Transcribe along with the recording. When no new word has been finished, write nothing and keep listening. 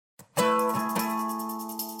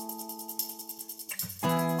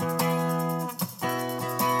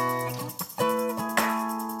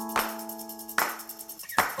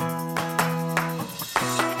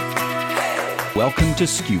Welcome to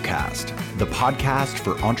SkuCast, the podcast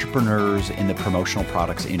for entrepreneurs in the promotional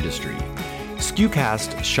products industry.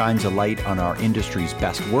 SkuCast shines a light on our industry's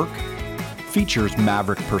best work, features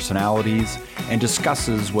maverick personalities, and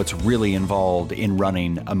discusses what's really involved in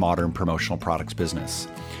running a modern promotional products business.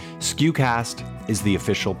 SkuCast is the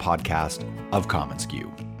official podcast of commonsku.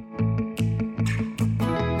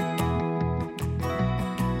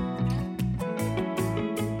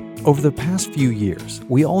 Over the past few years,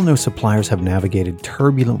 we all know suppliers have navigated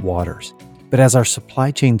turbulent waters, but as our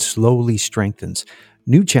supply chain slowly strengthens,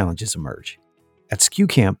 new challenges emerge. At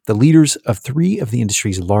skucamp, the leaders of three of the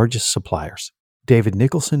industry's largest suppliers, David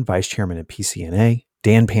Nicholson, Vice Chairman at PCNA,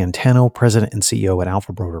 Dan Pantano, President and CEO at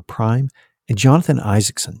AlphaBroder Prime, and Jonathan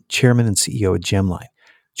Isaacson, Chairman and CEO at Gemline,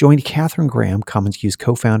 joined Catherine Graham, commonsku's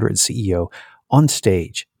co-founder and CEO, on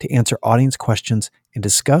stage to answer audience questions and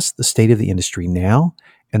discuss the state of the industry now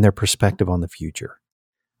and their perspective on the future.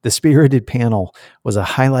 The spirited panel was a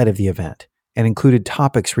highlight of the event and included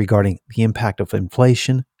topics regarding the impact of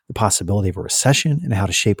inflation, the possibility of a recession and how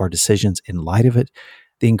to shape our decisions in light of it,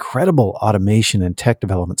 the incredible automation and tech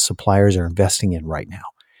development suppliers are investing in right now,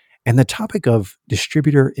 and the topic of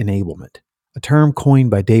distributor enablement, a term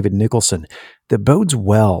coined by David Nicholson that bodes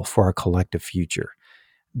well for our collective future.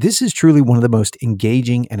 This is truly one of the most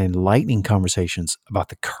engaging and enlightening conversations about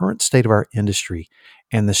the current state of our industry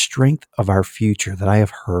and the strength of our future that I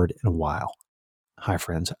have heard in a while. Hi,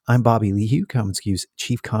 friends. I'm Bobby Lehue, commonsku's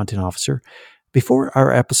Chief Content Officer. Before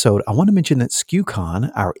our episode, I want to mention that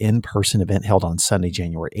SkuCon, our in-person event held on Sunday,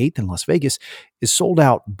 January 8th in Las Vegas, is sold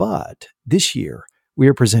out, but this year we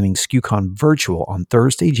are presenting SkuCon Virtual on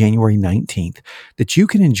Thursday, January 19th that you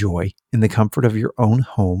can enjoy in the comfort of your own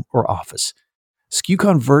home or office.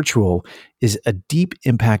 SkuCon Virtual is a deep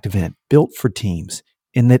impact event built for teams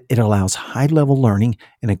in that it allows high-level learning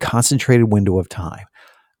in a concentrated window of time.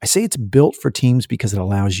 I say it's built for teams because it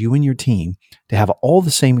allows you and your team to have all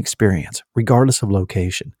the same experience, regardless of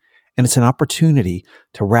location. And it's an opportunity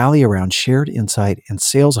to rally around shared insight and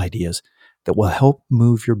sales ideas that will help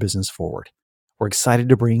move your business forward. We're excited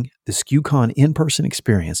to bring the SkuCon in-person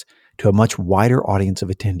experience to a much wider audience of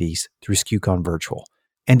attendees through SkuCon Virtual,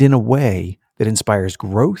 and in a way that inspires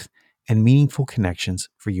growth and meaningful connections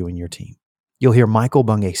for you and your team. You'll hear Michael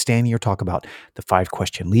Bungay-Stanier talk about the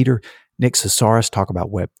 5-question leader, Nick Cesaris talk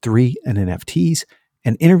about Web3 and NFTs,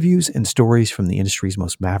 and interviews and stories from the industry's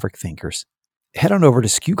most maverick thinkers. Head on over to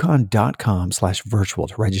skucon.com/virtual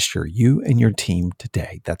to register you and your team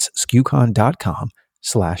today. That's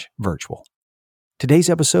skucon.com/virtual. Today's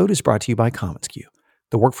episode is brought to you by commonsku,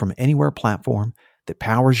 the work from anywhere platform that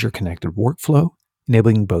powers your connected workflow,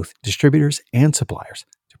 enabling both distributors and suppliers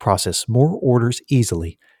to process more orders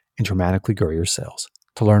easily and dramatically grow your sales.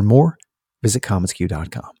 To learn more, visit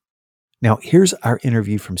commonsku.com. Now, here's our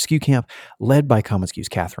interview from SkuCamp, led by commonsku's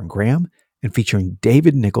Catherine Graham and featuring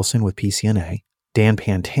David Nicholson with PCNA, Dan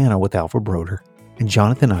Pantano with AlphaBroder, and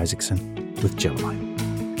Jonathan Isaacson with Gemline.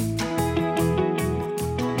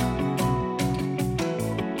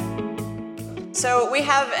 So we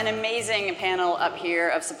have an amazing panel up here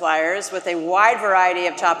of suppliers with a wide variety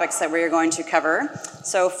of topics that we are going to cover.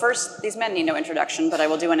 So first, these men need no introduction, but I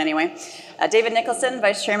will do one anyway. David Nicholson,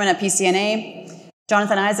 Vice Chairman at PCNA,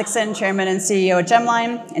 Jonathan Isaacson, Chairman and CEO at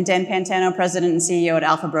Gemline, and Dan Pantano, President and CEO at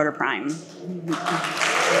AlphaBroder Prime.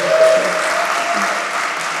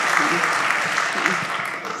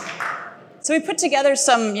 So we put together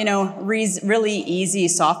some, really easy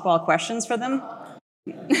softball questions for them.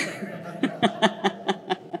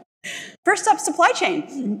 First up, supply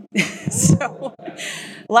chain. So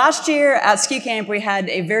last year at SkuCamp, we had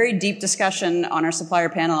a very deep discussion on our supplier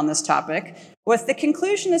panel on this topic, with the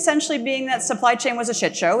conclusion essentially being that supply chain was a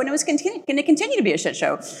shit show, and it was going to continue to be a shit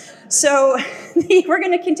show. So we're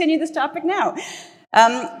going to continue this topic now.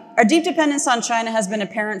 Our deep dependence on China has been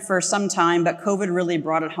apparent for some time, but COVID really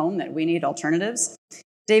brought it home that we need alternatives.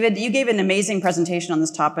 David, you gave an amazing presentation on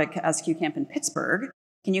this topic at SkuCamp in Pittsburgh.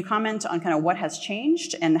 Can you comment on kind of what has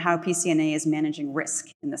changed and how PCNA is managing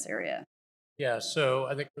risk in this area? Yeah, so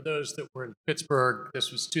I think for those that were in Pittsburgh,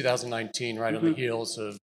 this was 2019, right on the heels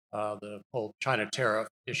of the whole China tariff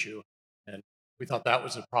issue, and we thought that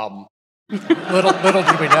was a problem. little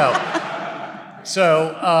did we know.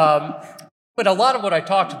 So, but a lot of what I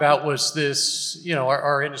talked about was this,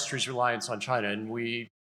 our industry's reliance on China, and we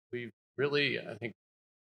really, I think,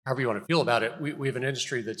 however you want to feel about it, we have an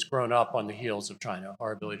industry that's grown up on the heels of China.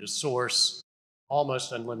 Our ability to source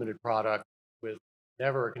almost unlimited product with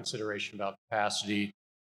never a consideration about capacity,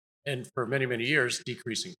 and for many, many years,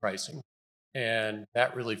 decreasing pricing. And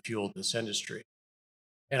that really fueled this industry.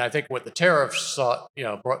 And I think what the tariffs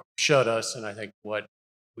showed us, and I think what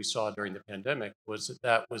we saw during the pandemic was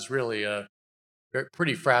that was really a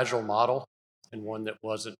pretty fragile model and one that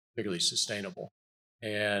wasn't particularly sustainable.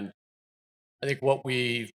 And I think what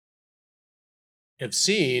we have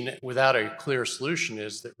seen without a clear solution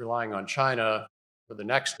is that relying on China for the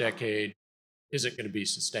next decade isn't going to be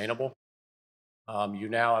sustainable. You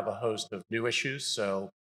now have a host of new issues, so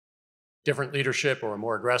different leadership or a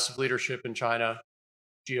more aggressive leadership in China,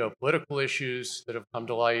 geopolitical issues that have come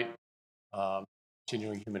to light,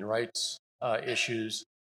 continuing human rights issues,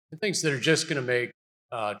 and things that are just going to make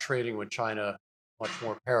trading with China much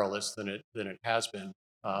more perilous than it has been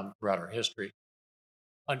throughout our history.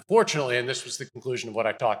 Unfortunately, and this was the conclusion of what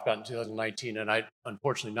I talked about in 2019, and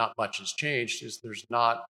unfortunately not much has changed, is there's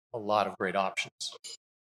not a lot of great options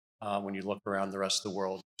when you look around the rest of the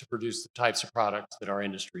world to produce the types of products that our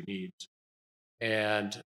industry needs.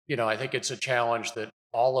 And, I think it's a challenge that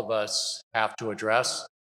all of us have to address.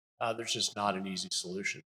 There's just not an easy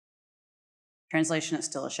solution. Translation, it's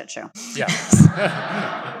still a shit show.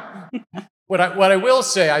 Yeah. What I will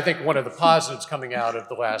say, I think one of the positives coming out of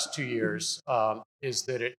the last 2 years is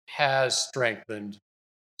that it has strengthened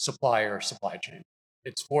supply chain.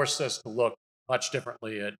 It's forced us to look much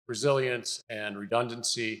differently at resilience and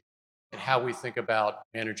redundancy and how we think about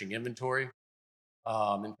managing inventory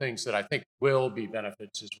and things that I think will be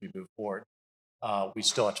benefits as we move forward. We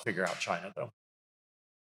still have to figure out China, though.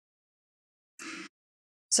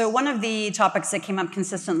 So one of the topics that came up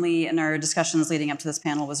consistently in our discussions leading up to this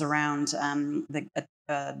panel was around the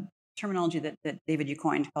terminology that David, you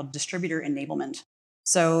coined called distributor enablement.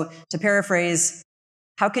 So to paraphrase,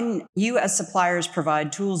 how can you as suppliers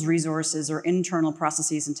provide tools, resources, or internal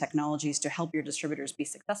processes and technologies to help your distributors be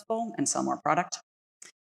successful and sell more product?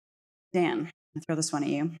 Dan, I'll throw this one at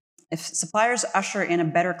you. If suppliers usher in a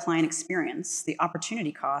better client experience, the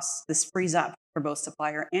opportunity costs this frees up for both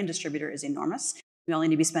supplier and distributor is enormous. We all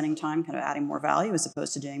need to be spending time kind of adding more value as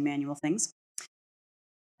opposed to doing manual things.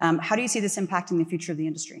 How do you see this impacting the future of the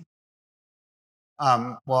industry?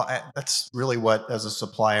 That's really what, as a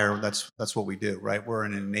supplier, that's what we do, right? We're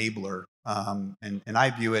an enabler, and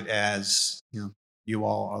I view it as you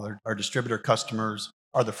all, our distributor customers,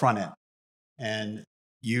 are the front end, and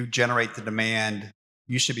you generate the demand.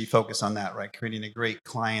 You should be focused on that, right? Creating a great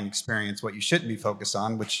client experience. What you shouldn't be focused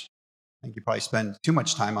on, which I think you probably spend too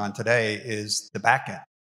much time on today, is the back end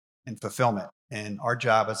and fulfillment. And our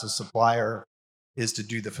job as a supplier is to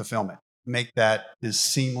do the fulfillment, make that as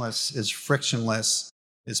seamless, as frictionless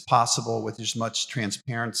as possible with as much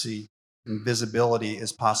transparency and visibility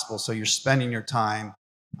as possible. So you're spending your time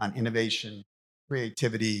on innovation,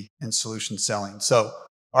 creativity, and solution selling. So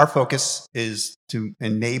our focus is to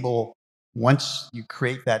enable, once you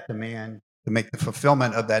create that demand, to make the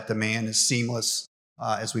fulfillment of that demand as seamless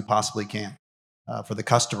as we possibly can for the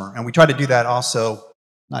customer. And we try to do that also,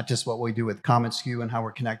 not just what we do with commonsku and how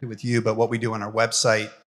we're connected with you, but what we do on our website,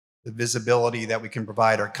 the visibility that we can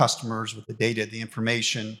provide our customers with the data, the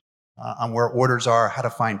information on where orders are, how to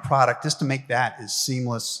find product, just to make that as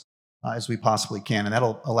seamless as we possibly can. And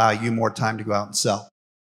that'll allow you more time to go out and sell.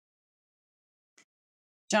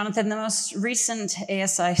 Jonathan, the most recent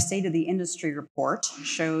ASI State of the Industry report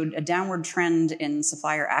showed a downward trend in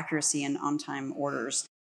supplier accuracy and on-time orders.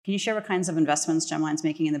 Can you share what kinds of investments Gemline's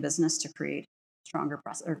making in the business to create stronger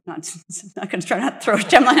process? Or not going to try not to throw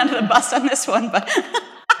Gemline under the bus on this one, but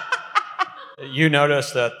you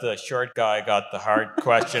notice that the short guy got the hard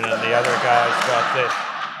question and the other guys got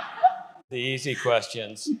the easy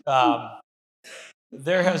questions.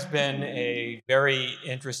 There has been a very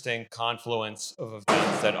interesting confluence of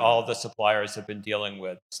events that all the suppliers have been dealing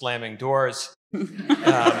with. Slamming doors.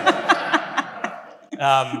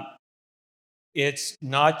 It's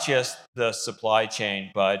not just the supply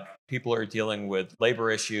chain, but people are dealing with labor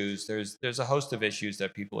issues. There's a host of issues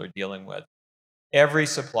that people are dealing with. Every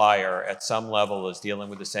supplier at some level is dealing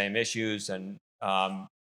with the same issues, and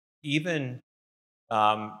even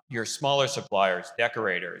your smaller suppliers,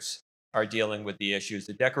 decorators, are dealing with the issues.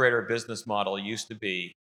 The decorator business model used to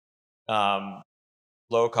be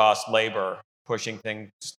low-cost labor, pushing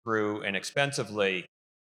things through inexpensively.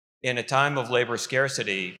 In a time of labor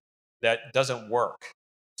scarcity, that doesn't work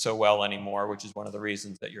so well anymore, which is one of the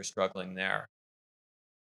reasons that you're struggling there.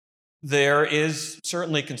 There is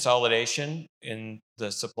certainly consolidation in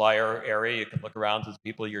the supplier area. You can look around to the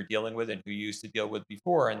people you're dealing with and who you used to deal with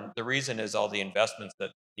before, and the reason is all the investments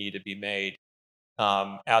that need to be made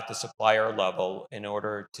at the supplier level in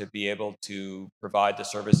order to be able to provide the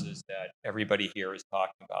services that everybody here is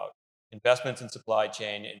talking about. Investments in supply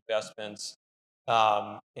chain, investments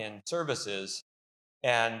in services,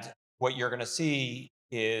 and what you're going to see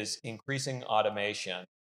is increasing automation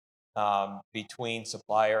between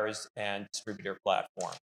suppliers and distributor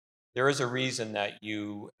platform. There is a reason that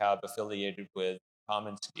you have affiliated with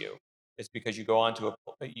commonsku. It's because you go onto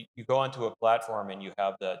a platform and you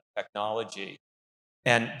have the technology,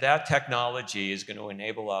 and that technology is going to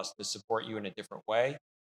enable us to support you in a different way.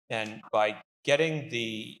 And by getting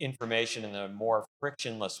the information in a more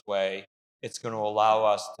frictionless way, it's going to allow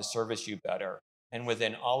us to service you better. And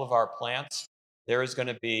within all of our plants, there is going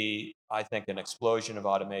to be, I think, an explosion of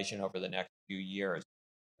automation over the next few years.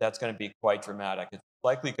 That's going to be quite dramatic. It's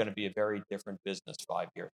likely going to be a very different business 5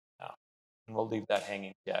 years from now. And we'll leave that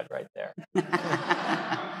hanging dead right there.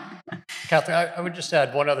 Kathy, I would just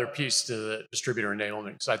add one other piece to the distributor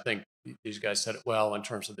enablement, because I think these guys said it well in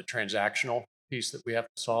terms of the transactional piece that we have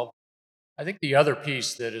to solve. I think the other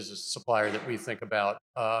piece that is a supplier that we think about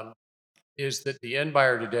is that the end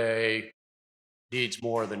buyer today needs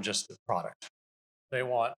more than just the product. They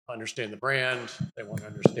want to understand the brand. They want to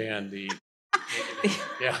understand the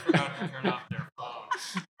yeah. Turn off their phone.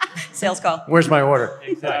 Sales call. Where's my order?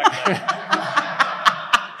 Exactly.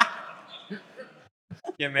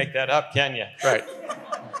 Can't make that up, can you? Right.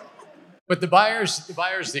 But the buyers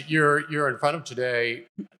that you're in front of today,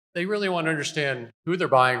 they really want to understand who they're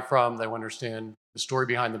buying from. They want to understand the story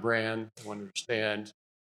behind the brand. They want to understand,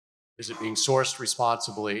 is it being sourced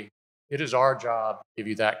responsibly? It is our job to give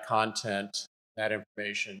you that content, that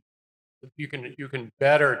information. You can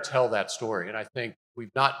better tell that story. And I think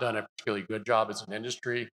we've not done a particularly good job as an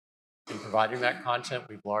industry in providing that content.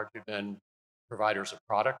 We've largely been providers of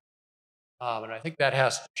product. And I think that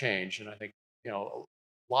has to change. And I think,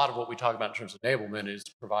 a lot of what we talk about in terms of enablement is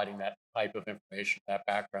providing that type of information, that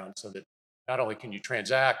background, so that not only can you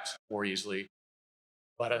transact more easily,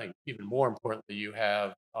 but I think even more importantly, you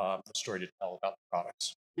have the story to tell about the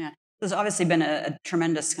products. Yeah. There's obviously been a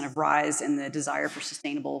tremendous kind of rise in the desire for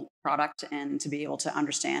sustainable product, and to be able to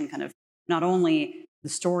understand kind of not only the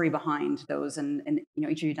story behind those, and each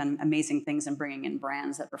of you have done amazing things in bringing in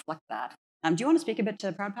brands that reflect that. Do you want to speak a bit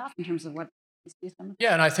to ProudPath in terms of what is done?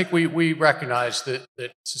 Yeah, and I think we recognize that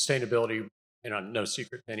sustainability, no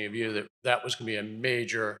secret to any of you, that was going to be a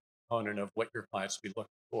major component of what your clients would be looking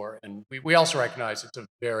for. And we also recognize it's a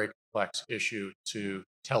very complex issue to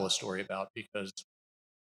tell a story about, because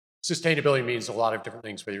sustainability means a lot of different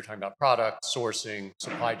things, whether you're talking about product, sourcing,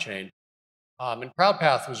 supply chain. And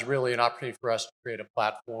ProudPath was really an opportunity for us to create a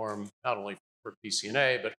platform, not only for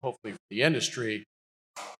PCNA, but hopefully for the industry,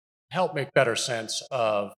 help make better sense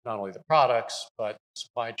of not only the products, but the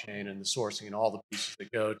supply chain and the sourcing and all the pieces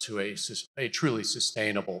that go to a truly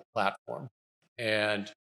sustainable platform. And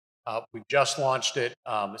we just launched it.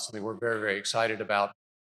 It's something we're very, very excited about.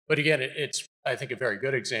 But again, it's, I think, a very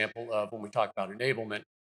good example of when we talk about enablement,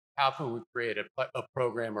 how can we create a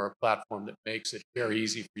program or a platform that makes it very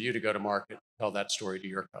easy for you to go to market and tell that story to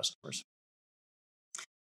your customers?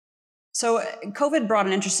 So COVID brought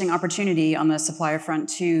an interesting opportunity on the supplier front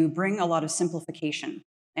to bring a lot of simplification.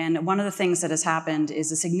 And one of the things that has happened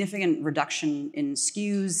is a significant reduction in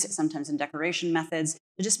SKUs, sometimes in declaration methods,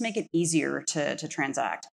 to just make it easier to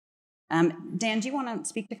transact. Dan, do you want to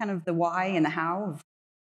speak to kind of the why and the how of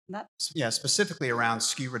that? Yeah, specifically around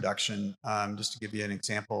SKU reduction. Just to give you an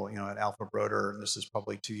example, at AlphaBroder, and this is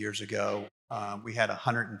probably 2 years ago, we had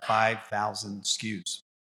 105,000 SKUs.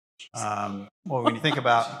 Well, when you think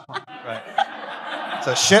about, right, it's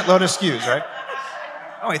a shitload of SKUs, right?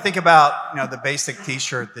 When you think about, the basic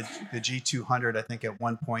T-shirt, the G200, I think at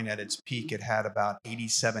one point at its peak, it had about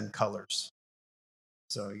 87 colors.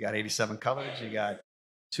 So you got 87 colors, you got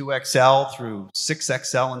 2XL through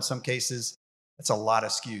 6XL in some cases. That's a lot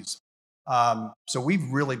of SKUs. So we've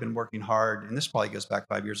really been working hard, and this probably goes back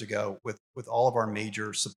 5 years ago, with all of our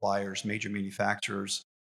major suppliers, major manufacturers,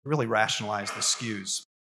 to really rationalize the SKUs.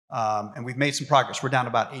 And we've made some progress. We're down to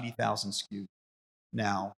about 80,000 SKUs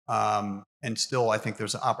now. And still, I think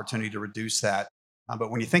there's an opportunity to reduce that. But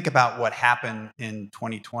when you think about what happened in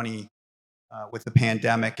 2020 with the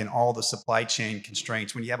pandemic and all the supply chain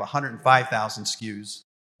constraints, when you have 105,000 SKUs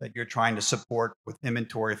that you're trying to support with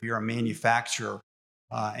inventory, if you're a manufacturer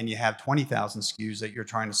and you have 20,000 SKUs that you're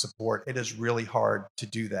trying to support, it is really hard to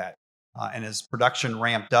do that. And as production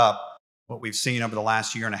ramped up, what we've seen over the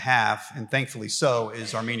last year and a half, and thankfully so,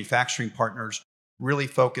 is our manufacturing partners really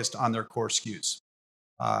focused on their core SKUs.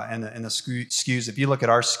 And the SKUs, if you look at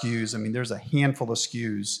our SKUs, I mean, there's a handful of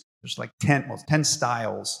SKUs. There's like 10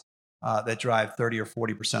 styles that drive 30 or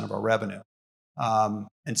 40% of our revenue.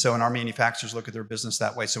 And so, and our manufacturers look at their business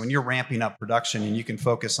that way. So when you're ramping up production and you can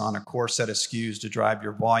focus on a core set of SKUs to drive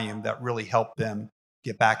your volume, that really helped them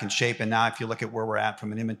get back in shape. And now if you look at where we're at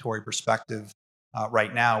from an inventory perspective,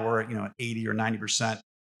 right now we're at 80 or 90%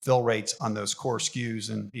 fill rates on those core SKUs,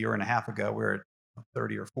 and a year and a half ago, we were at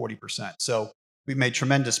 30 or 40%. So we've made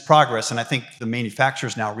tremendous progress, and I think the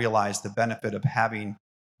manufacturers now realize the benefit of having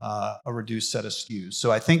a reduced set of SKUs.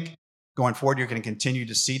 So I think going forward, you're going to continue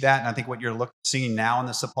to see that, and I think what you're seeing now in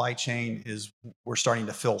the supply chain is we're starting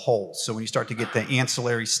to fill holes. So when you start to get the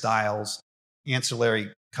ancillary styles,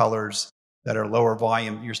 ancillary colors that are lower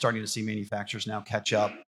volume, you're starting to see manufacturers now catch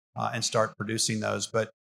up and start producing those. But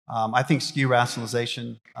I think SKU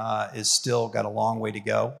rationalization is still got a long way to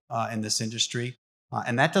go in this industry.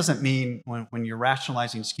 And that doesn't mean when you're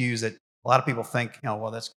rationalizing SKUs that a lot of people think, well,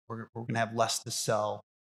 we're going to have less to sell,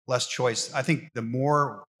 less choice. I think the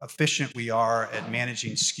more efficient we are at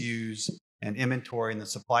managing SKUs and inventory in the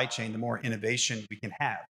supply chain, the more innovation we can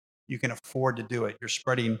have. You can afford to do it. You're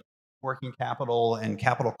spreading working capital and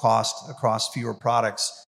capital costs across fewer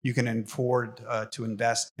products. You can afford to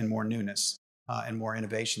invest in more newness and more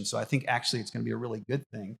innovation. So I think actually it's going to be a really good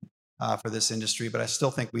thing for this industry, but I still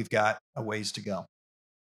think we've got a ways to go.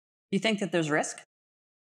 You think that there's risk?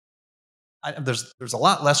 There's a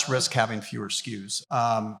lot less risk having fewer SKUs.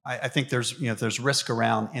 I think there's risk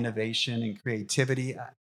around innovation and creativity.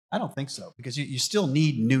 I don't think so, because you still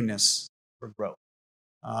need newness for growth.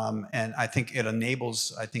 And I think it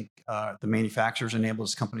enables, the manufacturers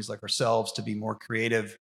enables companies like ourselves to be more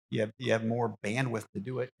creative. You have more bandwidth to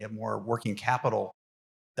do it. You have more working capital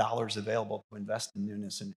dollars available to invest in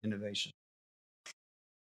newness and innovation.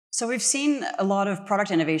 So we've seen a lot of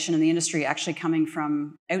product innovation in the industry actually coming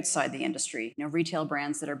from outside the industry, retail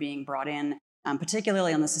brands that are being brought in,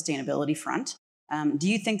 particularly on the sustainability front. Do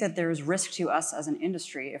you think that there's risk to us as an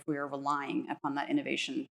industry if we are relying upon that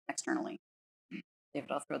innovation externally?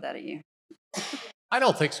 David, I'll throw that at you. I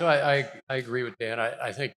don't think so. I agree with Dan.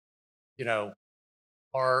 I think,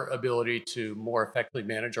 our ability to more effectively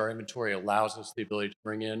manage our inventory allows us the ability to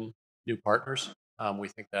bring in new partners. We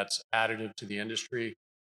think that's additive to the industry.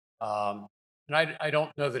 And I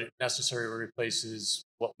don't know that it necessarily replaces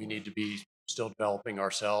what we need to be still developing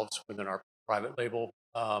ourselves within our private label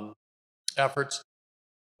efforts.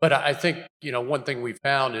 But I think, one thing we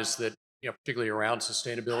found is that, particularly around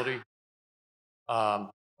sustainability,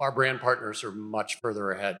 our brand partners are much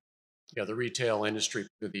further ahead. The retail industry,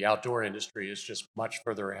 the outdoor industry is just much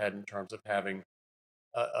further ahead in terms of having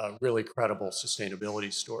a really credible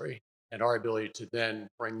sustainability story. And our ability to then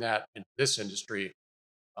bring that into this industry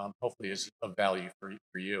hopefully is of value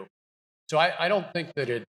for you. So I don't think that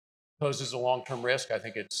it poses a long-term risk. I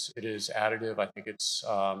think it is additive. I think it's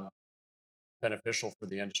beneficial for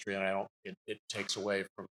the industry, and I don't think it takes away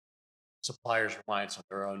from suppliers' reliance on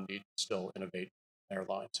their own need to still innovate their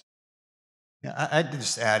lines. Yeah, I'd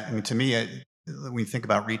just add, to me, when you think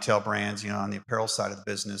about retail brands, on the apparel side of the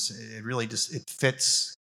business, it really it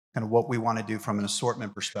fits kind of what we want to do from an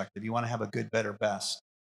assortment perspective. You want to have a good, better, best.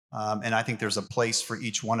 And I think there's a place for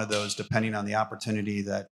each one of those depending on the opportunity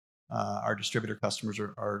that our distributor customers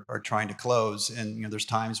are trying to close. And there's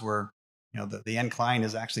times where the end client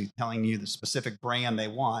is actually telling you the specific brand they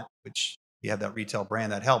want, which you have that retail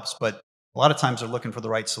brand that helps. But a lot of times they're looking for the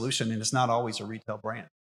right solution, and it's not always a retail brand.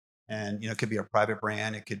 And it could be a private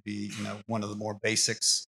brand, it could be one of the more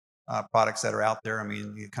basics products that are out there.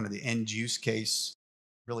 Kind of the end use case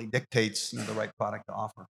really dictates the right product to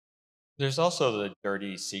offer. There's also the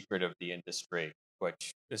dirty secret of the industry,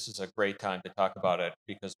 which this is a great time to talk about it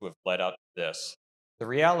because we've led up to this. The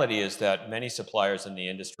reality is that many suppliers in the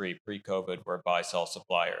industry pre-COVID were buy-sell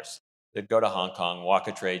suppliers. They'd go to Hong Kong, walk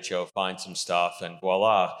a trade show, find some stuff, and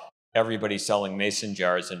voila, everybody's selling mason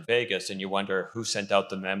jars in Vegas, and you wonder who sent out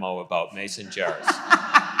the memo about mason jars.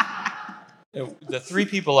 The three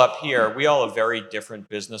people up here, we all have very different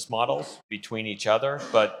business models between each other,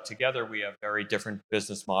 but together we have very different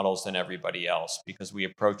business models than everybody else because we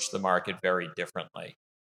approach the market very differently.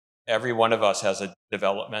 Every one of us has a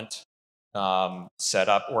development set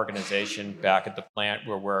up organization back at the plant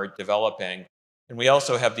where we're developing, and we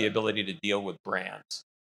also have the ability to deal with brands.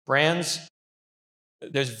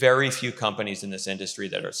 There's very few companies in this industry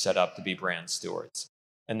that are set up to be brand stewards.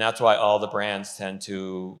 And that's why all the brands tend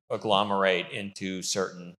to agglomerate into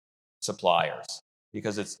certain suppliers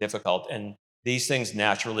because it's difficult. And these things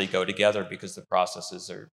naturally go together because the processes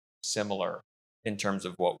are similar in terms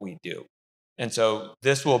of what we do. And so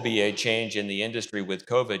this will be a change in the industry with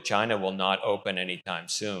COVID. China will not open anytime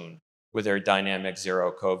soon with their dynamic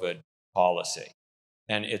zero COVID policy.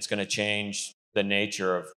 And it's going to change the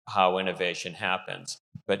nature of how innovation happens,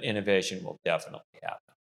 but innovation will definitely happen.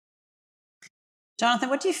 Jonathan,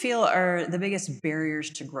 what do you feel are the biggest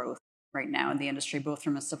barriers to growth right now in the industry, both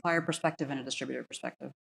from a supplier perspective and a distributor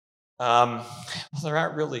perspective? Well, there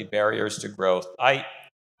aren't really barriers to growth. I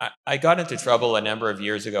I got into trouble a number of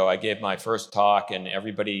years ago. I gave my first talk and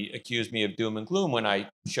everybody accused me of doom and gloom when I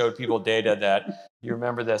showed people data that, you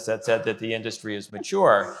remember this, that said that the industry is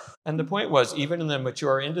mature. And the point was, even in the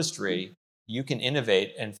mature industry, you can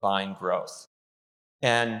innovate and find growth.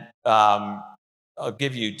 And I'll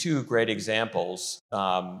give you two great examples.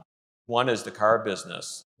 One is the car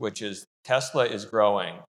business, which is Tesla is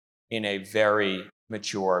growing in a very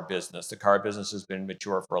mature business. The car business has been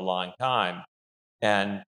mature for a long time,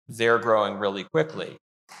 and they're growing really quickly.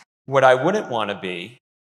 What I wouldn't want to be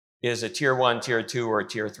is a tier 1, tier 2, or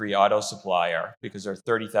tier 3 auto supplier, because there are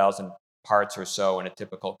 30,000 parts or so in a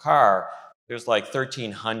typical car. There's like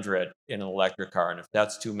 1,300 in an electric car, and if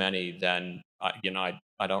that's too many, then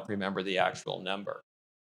I don't remember the actual number.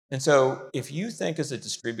 And so if you think as a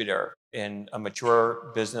distributor in a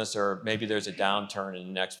mature business, or maybe there's a downturn in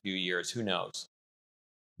the next few years, who knows?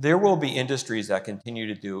 There will be industries that continue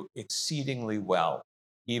to do exceedingly well,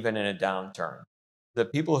 even in a downturn. The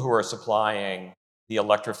people who are supplying the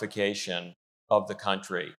electrification of the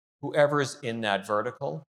country, whoever is in that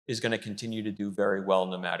vertical is going to continue to do very well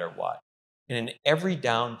no matter what. And in every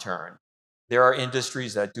downturn, there are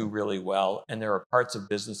industries that do really well, and there are parts of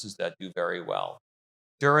businesses that do very well.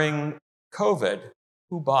 During COVID,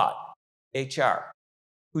 who bought? HR.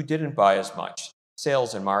 Who didn't buy as much?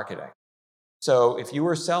 Sales and marketing. So if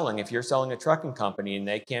you're selling a trucking company and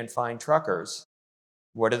they can't find truckers,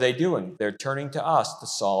 what are they doing? They're turning to us to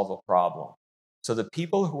solve a problem. So the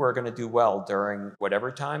people who are going to do well during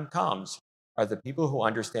whatever time comes are the people who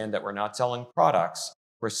understand that we're not selling products,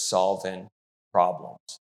 we're solving problems.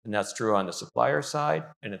 And that's true on the supplier side,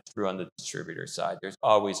 and it's true on the distributor side. There's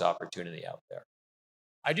always opportunity out there.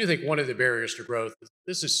 I do think one of the barriers to growth is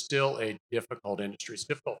this is still a difficult industry. It's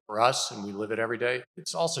difficult for us, and we live it every day.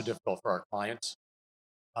 It's also difficult for our clients,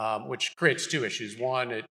 which creates two issues.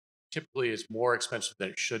 One, it typically is more expensive than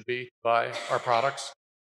it should be to buy our products.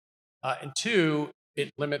 And two,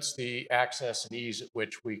 it limits the access and ease at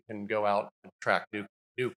which we can go out and attract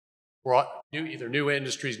either new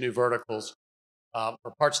industries, new verticals,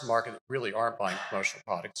 or parts of the market that really aren't buying promotional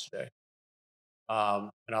products today.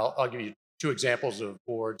 And I'll give you two examples of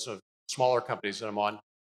boards of smaller companies that I'm on.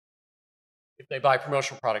 If they buy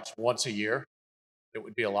promotional products once a year, it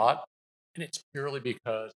would be a lot. And it's purely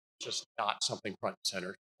because it's just not something front and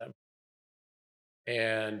center for them.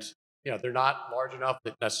 And they're not large enough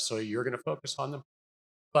that necessarily you're going to focus on them.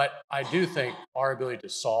 But I do think our ability to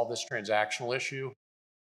solve this transactional issue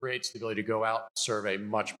creates the ability to go out and serve a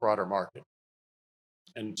much broader market.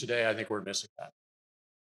 And today, I think we're missing that.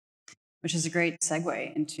 Which is a great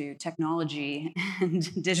segue into technology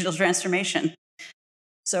and digital transformation.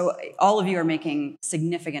 So all of you are making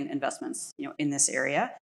significant investments, in this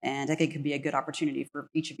area, and I think it could be a good opportunity for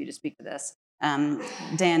each of you to speak to this.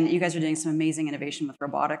 Dan, you guys are doing some amazing innovation with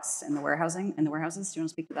robotics in the warehouses. Do you want to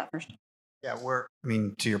speak to that first? Yeah,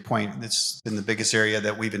 to your point, it's been the biggest area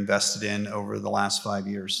that we've invested in over the last 5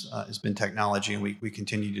 years has been technology, and we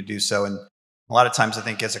continue to do so. And a lot of times, I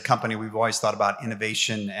think as a company, we've always thought about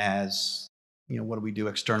innovation as, what do we do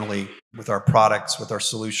externally with our products, with our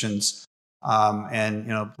solutions? And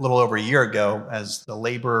a little over a year ago, as the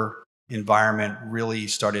labor environment really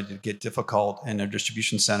started to get difficult in our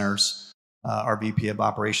distribution centers, our VP of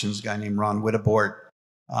operations, a guy named Ron Wittebort,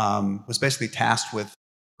 was basically tasked with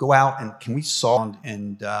go out and can we solve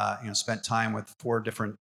and spent time with 4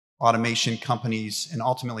 different automation companies and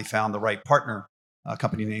ultimately found the right partner, a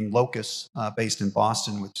company named Locus, based in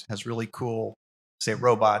Boston, which has really cool,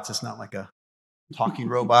 robots. It's not like a talking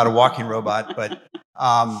robot, a walking robot, but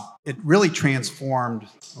it really transformed,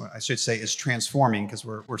 I should say is transforming, because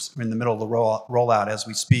we're in the middle of the rollout as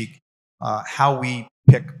we speak, how we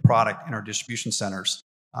pick product in our distribution centers.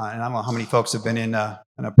 And I don't know how many folks have been in an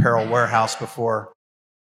apparel warehouse before.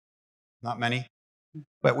 Not many.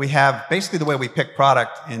 But we have, basically the way we pick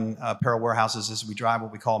product in apparel warehouses is we drive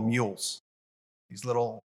what we call mules. These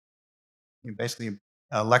little, basically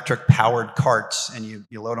electric powered carts, and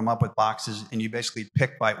you load them up with boxes, and you basically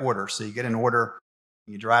pick by order. So you get an order,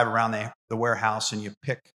 you drive around the warehouse, and you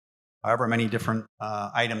pick however many different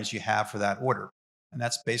items you have for that order. And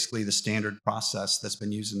that's basically the standard process that's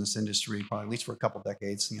been used in this industry, probably at least for a couple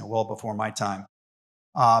decades, well before my time.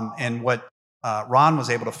 And what Ron was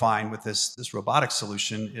able to find with this robotic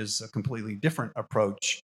solution is a completely different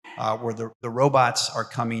approach, where the robots are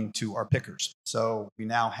coming to our pickers. So we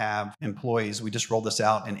now have employees. We just rolled this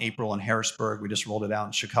out in April in Harrisburg. We just rolled it out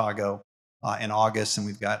in Chicago in August, and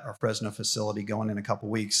we've got our Fresno facility going in a couple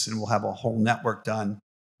weeks, and we'll have a whole network done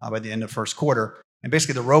by the end of first quarter. And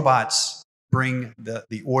basically the robots bring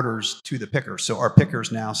the orders to the picker. So our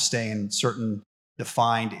pickers now stay in certain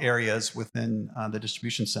defined areas within the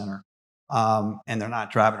distribution center. And they're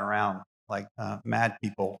not driving around like mad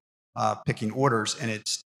people picking orders, and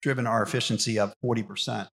it's driven our efficiency up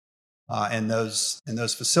 40% in those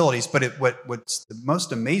facilities. But what's the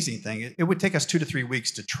most amazing thing? It would take us 2 to 3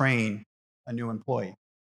 weeks to train a new employee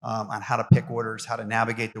on how to pick orders, how to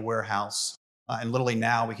navigate the warehouse, and literally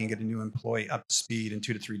now we can get a new employee up to speed in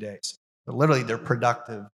 2 to 3 days. But literally, they're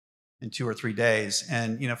productive in 2 or 3 days.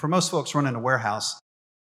 And for most folks running a warehouse,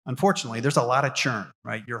 unfortunately, there's a lot of churn,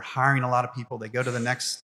 right? You're hiring a lot of people. They go to the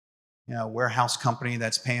next warehouse company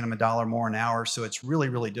that's paying them $1 more an hour. So it's really,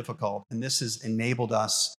 really difficult. And this has enabled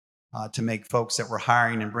us to make folks that we're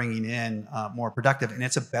hiring and bringing in more productive. And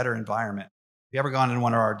it's a better environment. If you ever gone in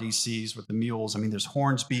one of our DCs with the mules, I mean, there's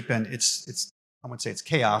horns beeping. It's I wouldn't say it's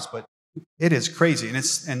chaos, but it is crazy.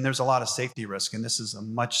 And there's a lot of safety risk. And this is a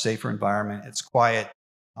much safer environment. It's quiet.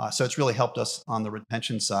 So it's really helped us on the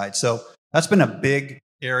retention side. So that's been a big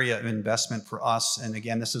area of investment for us. And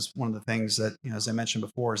again, this is one of the things that, as I mentioned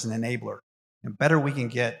before, is an enabler. The better we can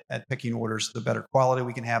get at picking orders, the better quality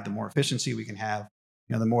we can have, the more efficiency we can have,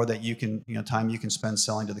 the more that you can, time you can spend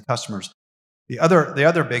selling to the customers. The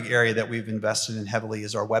other big area that we've invested in heavily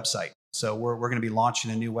is our website. So we're going to be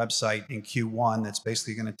launching a new website in Q1 that's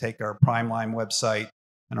basically going to take our Primeline website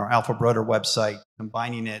and our AlphaBroder website,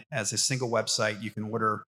 combining it as a single website. You can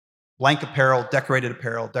order blank apparel,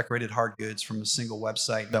 decorated hard goods from a single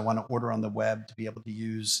website. I want to order on the web to be able to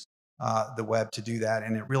use the web to do that.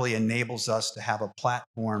 And it really enables us to have a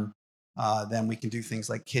platform. Then we can do things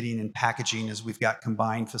like kitting and packaging, as we've got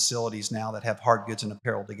combined facilities now that have hard goods and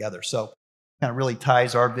apparel together. So kind of really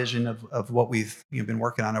ties our vision of what we've been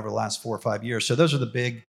working on over the last 4 or 5 years. So those are the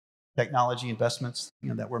big technology investments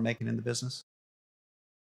that we're making in the business.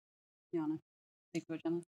 You want to speak to it,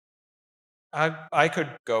 Jonathan? I could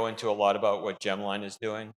go into a lot about what Gemline is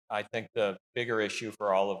doing. I think the bigger issue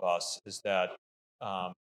for all of us is that,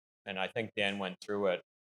 and I think Dan went through it,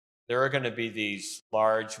 there are going to be these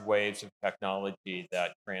large waves of technology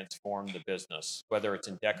that transform the business, whether it's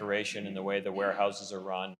in decoration and the way the warehouses are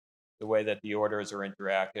run, the way that the orders are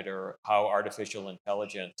interacted, or how artificial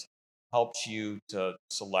intelligence helps you to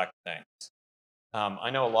select things. I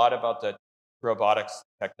know a lot about the robotics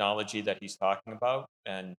technology that he's talking about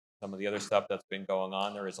and some of the other stuff that's been going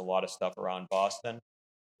on. There is a lot of stuff around Boston.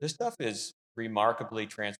 This stuff is remarkably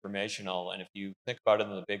transformational. And if you think about it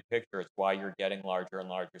in the big picture, it's why you're getting larger and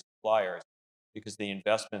larger suppliers, because the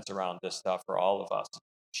investments around this stuff for all of us is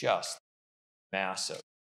just massive.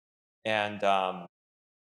 And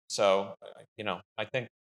so, I think,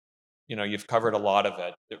 you've covered a lot of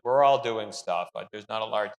it. We're all doing stuff. There's not a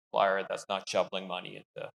large supplier that's not shoveling money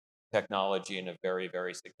into technology in a very,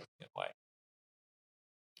 very significant way.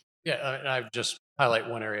 Yeah, and I would just highlight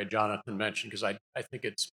one area Jonathan mentioned, because I think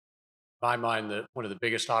it's, in my mind, that one of the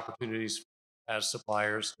biggest opportunities as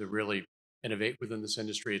suppliers to really innovate within this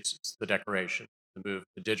industry, it's the decoration, the move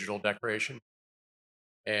to digital decoration.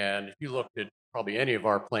 And if you looked at probably any of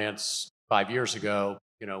our plants 5 years ago,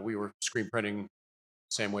 we were screen printing the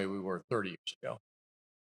same way we were 30 years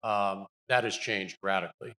ago. That has changed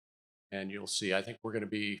radically. And you'll see, I think we're going to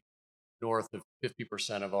be north of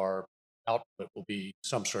 50% of our output will be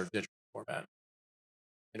some sort of digital format.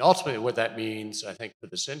 And ultimately what that means, I think, for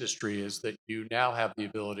this industry is that you now have the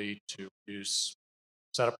ability to reduce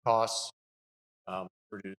setup costs,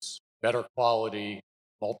 produce better quality,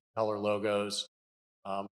 multicolor logos,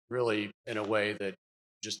 really in a way that you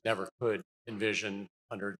just never could envision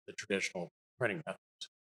under the traditional printing methods.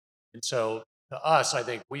 And so to us, I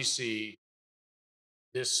think we see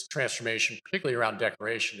this transformation, particularly around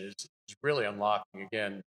decoration, is really unlocking,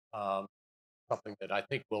 again, something that I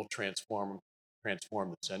think will transform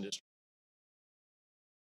this industry.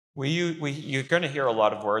 You're going to hear a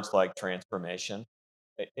lot of words like transformation.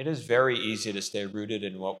 It is very easy to stay rooted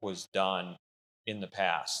in what was done in the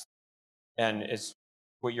past. And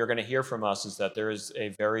what you're going to hear from us is that there is a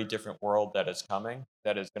very different world that is coming,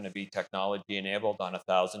 that is going to be technology enabled on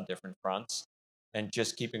 1,000 different fronts. And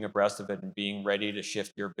just keeping abreast of it and being ready to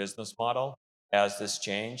shift your business model as this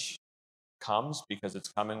change comes, because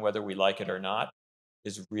it's coming whether we like it or not,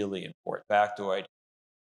 is really important. Factoid,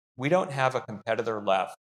 we don't have a competitor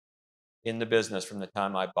left in the business from the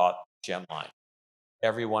time I bought Gemline.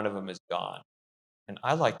 Every one of them is gone. And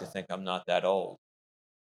I like to think I'm not that old.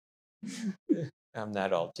 I'm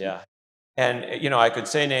that old, yeah. And, I could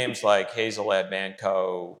say names like Hazelad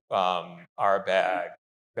Manco, Arbag,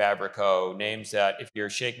 Fabrico, names that if you're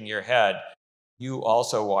shaking your head, you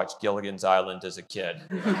also watched Gilligan's Island as a kid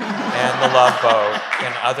and The Love Boat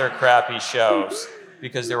and other crappy shows,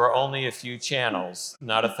 because there were only a few channels,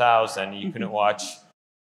 not 1,000. You couldn't watch,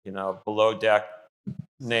 Below Deck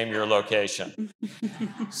name your location.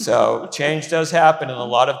 So change does happen in a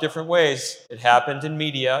lot of different ways. It happened in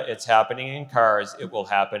media. It's happening in cars. It will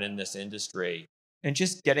happen in this industry. And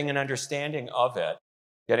just getting an understanding of it,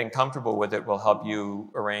 getting comfortable with it will help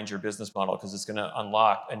you arrange your business model because it's going to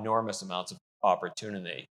unlock enormous amounts of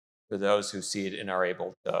opportunity for those who see it and are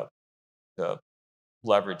able to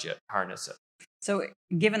leverage it, harness it. So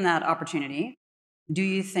given that opportunity, do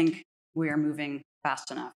you think we are moving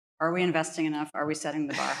fast enough? Are we investing enough? Are we setting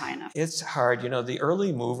the bar high enough? It's hard. The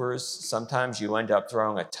early movers, sometimes you end up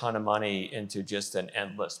throwing a ton of money into just an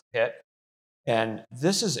endless pit. And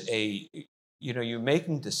this is you're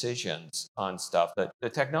making decisions on stuff that the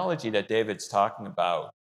technology that David's talking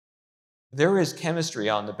about, there is chemistry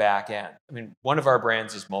on the back end. I mean, one of our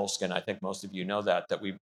brands is Moleskine. I think most of you know that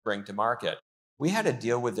we bring to market. We had to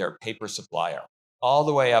deal with their paper supplier all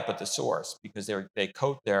the way up at the source because they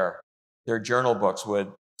coat their journal books with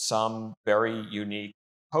some very unique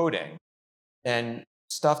coating, and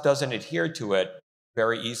stuff doesn't adhere to it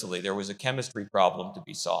very easily. There was a chemistry problem to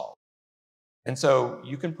be solved. And so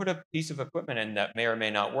you can put a piece of equipment in that may or may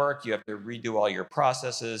not work. You have to redo all your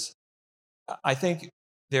processes. I think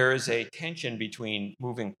there is a tension between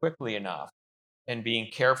moving quickly enough and being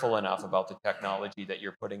careful enough about the technology that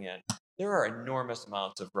you're putting in. There are enormous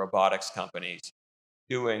amounts of robotics companies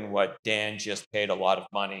doing what Dan just paid a lot of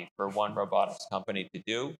money for one robotics company to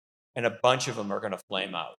do, and a bunch of them are going to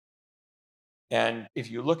flame out. And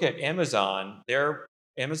if you look at Amazon, their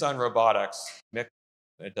Amazon Robotics,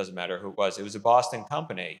 it doesn't matter who it was a Boston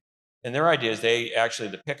company, and their idea is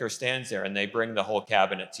the picker stands there and they bring the whole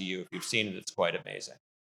cabinet to you. If you've seen it, it's quite amazing.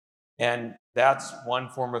 And that's one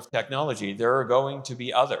form of technology. There are going to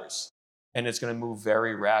be others, and it's going to move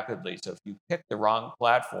very rapidly. So if you pick the wrong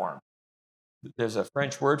platform, there's a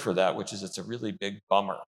French word for that, which is it's a really big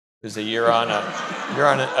bummer. Because you're on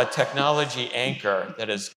a technology anchor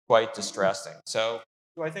that is quite distressing. So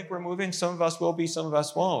do I think we're moving? Some of us will be, some of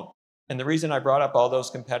us won't. And the reason I brought up all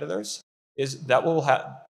those competitors is that will have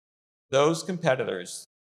those competitors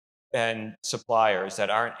and suppliers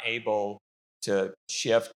that aren't able to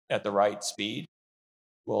shift at the right speed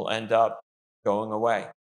will end up going away.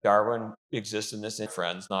 Darwin exists in this.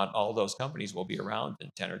 Friends, not all those companies will be around in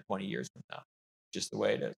 10 or 20 years from now. Just the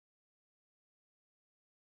way it is.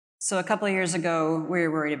 So a couple of years ago, we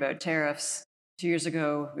were worried about tariffs. 2 years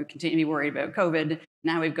ago, we continued to be worried about COVID.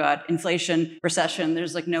 Now we've got inflation, recession.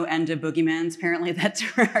 There's no end to boogeymans, apparently, that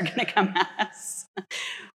are going to come at us.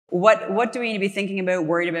 What do we need to be thinking about,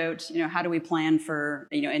 worried about? How do we plan for,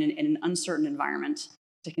 in an uncertain environment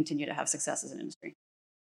to continue to have success as an industry?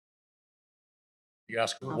 You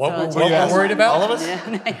ask what we're worried about? All of us?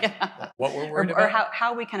 Yeah. What we're worried or about?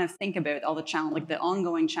 how we kind of think about all the the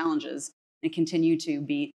ongoing challenges and continue to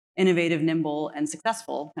be innovative, nimble, and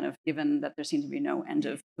successful, kind of given that there seems to be no end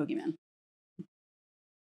of boogeyman.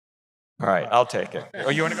 All right, I'll take it. Oh,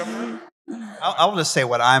 you want to go first? I'll just say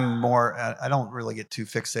what I'm more. I don't really get too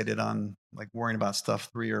fixated on worrying about stuff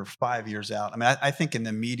 3 or 5 years out. I mean, I think in the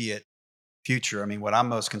immediate future, what I'm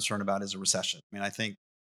most concerned about is a recession. I think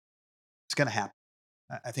it's going to happen.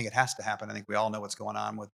 I think it has to happen. I think we all know what's going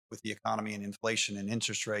on with the economy and inflation and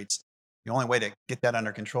interest rates. The only way to get that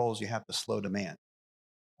under control is you have to slow demand.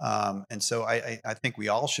 And so I think we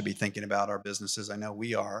all should be thinking about our businesses. I know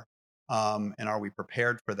we are. And are we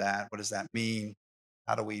prepared for that? What does that mean?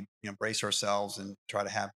 How do we brace ourselves and try to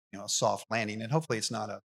have a soft landing? And hopefully it's not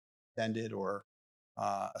a extended or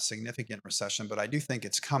a significant recession, but I do think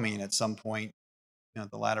it's coming at some point,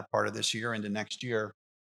 the latter part of this year into next year,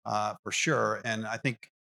 for sure. And I think,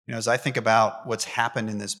 as I think about what's happened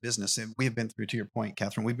in this business, and we've been through, to your point,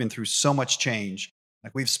 Catherine, we've been through so much change.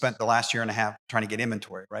 We've spent the last year and a half trying to get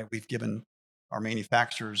inventory, right? We've given our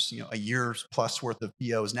manufacturers, a year's plus worth of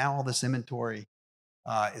POs. Now all this inventory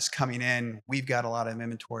is coming in. We've got a lot of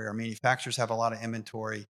inventory. Our manufacturers have a lot of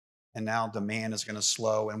inventory, and now demand is going to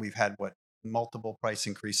slow. And we've had multiple price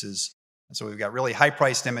increases, and so we've got really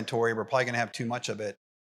high-priced inventory. We're probably going to have too much of it,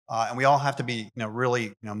 and we all have to be,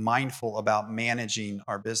 really, mindful about managing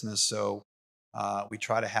our business. So we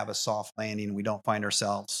try to have a soft landing. We don't find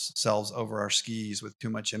ourselves over our skis with too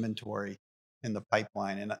much inventory in the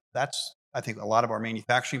pipeline, and that's. I think a lot of our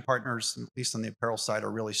manufacturing partners, at least on the apparel side, are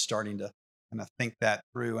really starting to kind of think that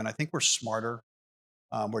through. And I think we're smarter.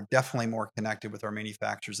 We're definitely more connected with our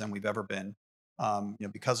manufacturers than we've ever been,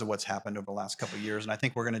 because of what's happened over the last couple of years. And I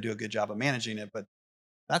think we're going to do a good job of managing it. But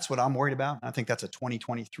that's what I'm worried about. I think that's a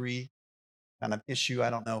 2023 kind of issue. I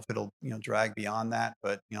don't know if it'll drag beyond that,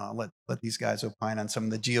 but I'll let these guys opine on some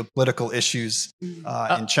of the geopolitical issues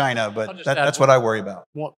in China. But that's what I worry about.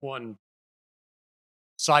 One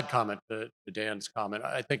side comment to Dan's comment.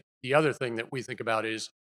 I think the other thing that we think about is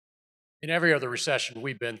in every other recession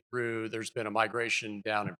we've been through, there's been a migration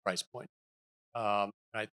down in price point.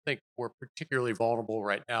 I think we're particularly vulnerable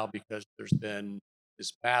right now because there's been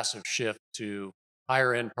this massive shift to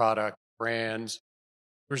higher end product brands,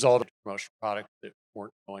 result of promotional products that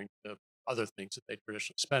weren't going to other things that they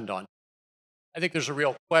traditionally spend on. I think there's a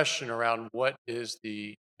real question around what is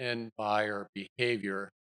the end buyer behavior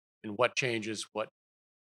and what changes, what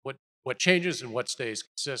changes and what stays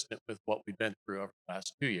consistent with what we've been through over the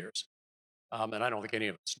last 2 years. And I don't think any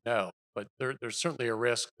of us know, but there's certainly a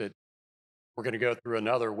risk that we're going to go through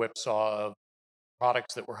another whipsaw of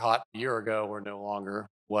products that were hot a year ago were no longer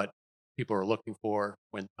what people are looking for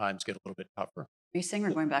when times get a little bit tougher. Are you saying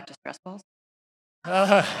we're going back to stress balls?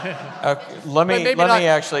 Let me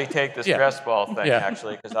actually take the stress ball thing,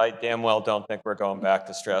 actually, because I damn well don't think we're going back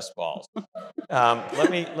to stress balls.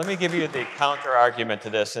 Let me give you the counter argument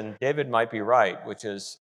to this, and David might be right, which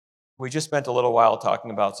is we just spent a little while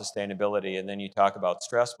talking about sustainability, and then you talk about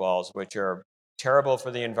stress balls, which are terrible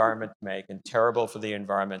for the environment to make and terrible for the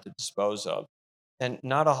environment to dispose of, and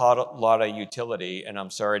not a lot of utility. And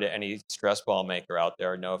I'm sorry to any stress ball maker out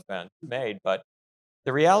there, no offense made, but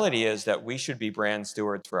the reality is that we should be brand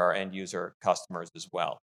stewards for our end user customers as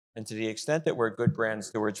well. And to the extent that we're good brand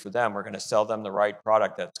stewards for them, we're going to sell them the right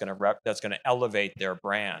product that's going to elevate their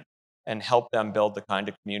brand and help them build the kind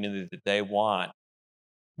of community that they want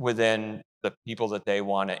within the people that they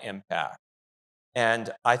want to impact. And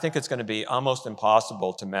I think it's going to be almost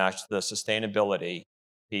impossible to match the sustainability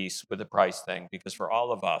piece with the price thing, because for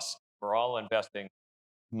all of us, we're all investing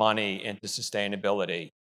money into sustainability.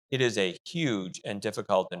 It is a huge and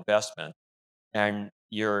difficult investment, and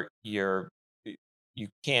you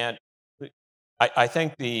can't. I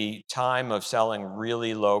think the time of selling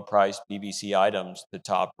really low priced PVC items to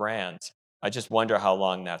top brands, I just wonder how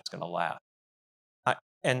long that's going to last.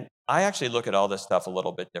 And I actually look at all this stuff a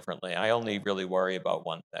little bit differently. I only really worry about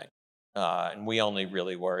one thing, and we only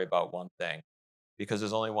really worry about one thing, because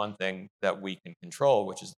there's only one thing that we can control,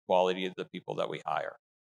 which is the quality of the people that we hire.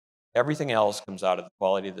 Everything else comes out of the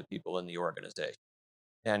quality of the people in the organization.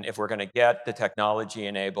 And if we're going to get the technology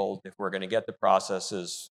enabled, if we're going to get the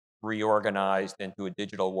processes reorganized into a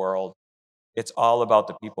digital world, it's all about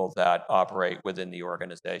the people that operate within the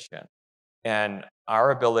organization. And our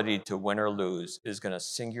ability to win or lose is going to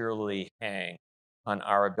singularly hang on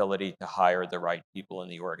our ability to hire the right people in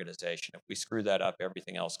the organization. If we screw that up,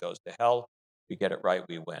 everything else goes to hell. If we get it right,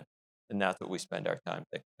 we win. And that's what we spend our time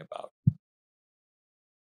thinking about.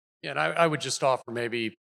 Yeah, and I would just offer,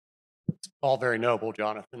 maybe it's all very noble,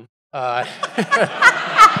 Jonathan. And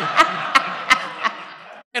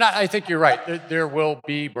I think you're right. There will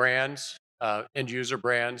be brands, end user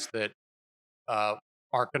brands that aren't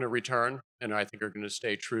going to return, and I think are going to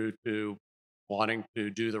stay true to wanting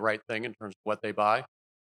to do the right thing in terms of what they buy.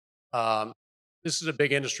 This is a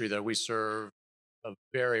big industry, though. We serve a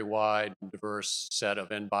very wide and diverse set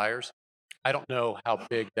of end buyers. I don't know how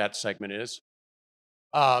big that segment is.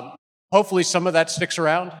 Hopefully some of that sticks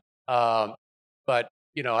around, but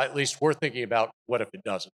at least we're thinking about what if it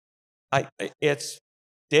doesn't.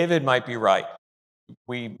 David might be right.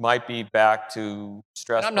 We might be back to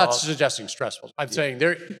stress balls. I'm not suggesting stress balls. I'm saying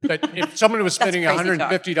that if someone was spending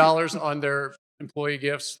 $150 on their employee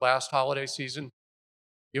gifts last holiday season,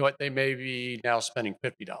 you know what, they may be now spending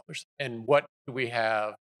 $50. And what do we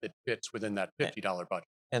have that fits within that $50 budget?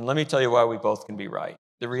 And let me tell you why we both can be right.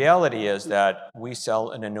 The reality is that we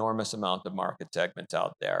sell an enormous amount of market segments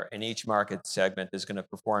out there, and each market segment is going to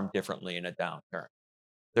perform differently in a downturn.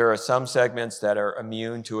 There are some segments that are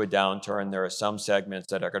immune to a downturn. There are some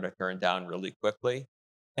segments that are going to turn down really quickly.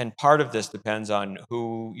 And part of this depends on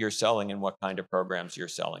who you're selling and what kind of programs you're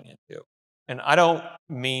selling into. And I don't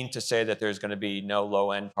mean to say that there's going to be no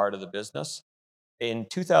low-end part of the business. In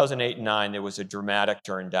 2008 and 2009, there was a dramatic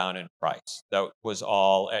turn down in price. That was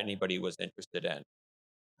all anybody was interested in.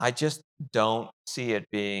 I just don't see it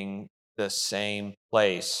being the same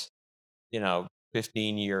place,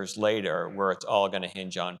 15 years later, where it's all going to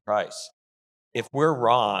hinge on price. If we're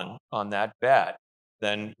wrong on that bet,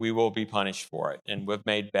 then we will be punished for it. And we've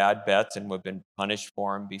made bad bets and we've been punished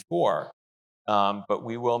for them before. But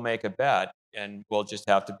we will make a bet, and we'll just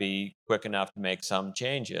have to be quick enough to make some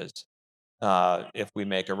changes if we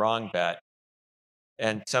make a wrong bet.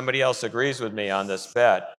 And somebody else agrees with me on this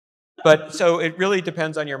bet. But so it really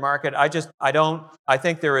depends on your market. I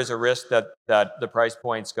think there is a risk that the price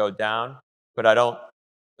points go down, but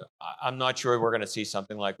I'm not sure we're going to see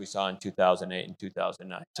something like we saw in 2008 and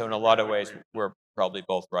 2009. So in a lot of ways, we're probably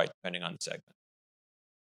both right, depending on the segment.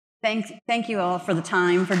 Thank you all for the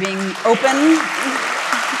time, for being open.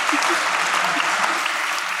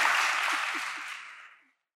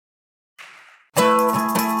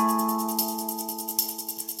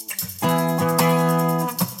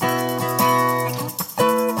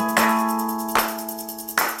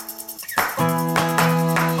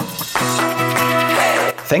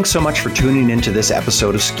 Thanks so much for tuning into this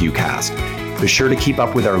episode of SKUcast. Be sure to keep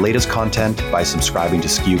up with our latest content by subscribing to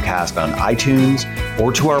SKUcast on iTunes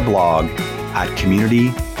or to our blog at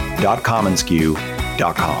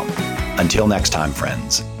community.commonsku.com. Until next time,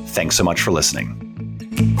 friends, thanks so much for listening.